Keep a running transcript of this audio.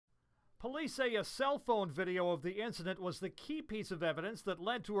Police say a cell phone video of the incident was the key piece of evidence that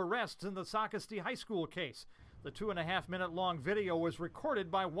led to arrests in the Socastee High School case. The 2.5-minute-long video was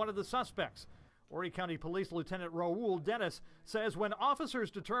recorded by one of the suspects. Horry County Police Lieutenant Raul Dennis says when officers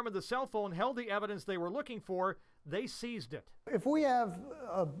determined the cell phone held the evidence they were looking for, they seized it. If we have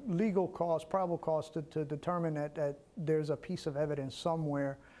a legal cause, probable cause to determine that there's a piece of evidence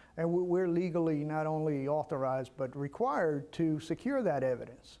somewhere, and we're legally not only authorized but required to secure that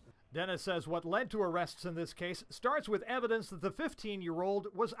evidence. Dennis says what led to arrests in this case starts with evidence that the 15-year-old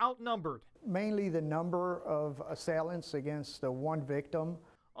was outnumbered. Mainly the number of assailants against the one victim.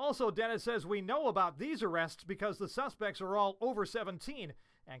 Also, Dennis says we know about these arrests because the suspects are all over 17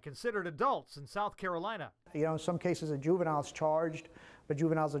 and considered adults in South Carolina. You know, in some cases a juvenile's charged, but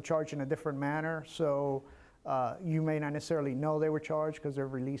juveniles are charged in a different manner, so you may not necessarily know they were charged because they're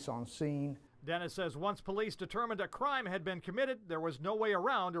released on scene. Dennis says once police determined a crime had been committed, there was no way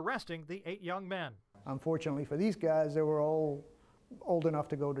around arresting the 8 young men. Unfortunately for these guys, they were all old enough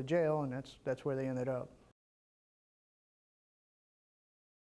to go to jail, and that's where they ended up.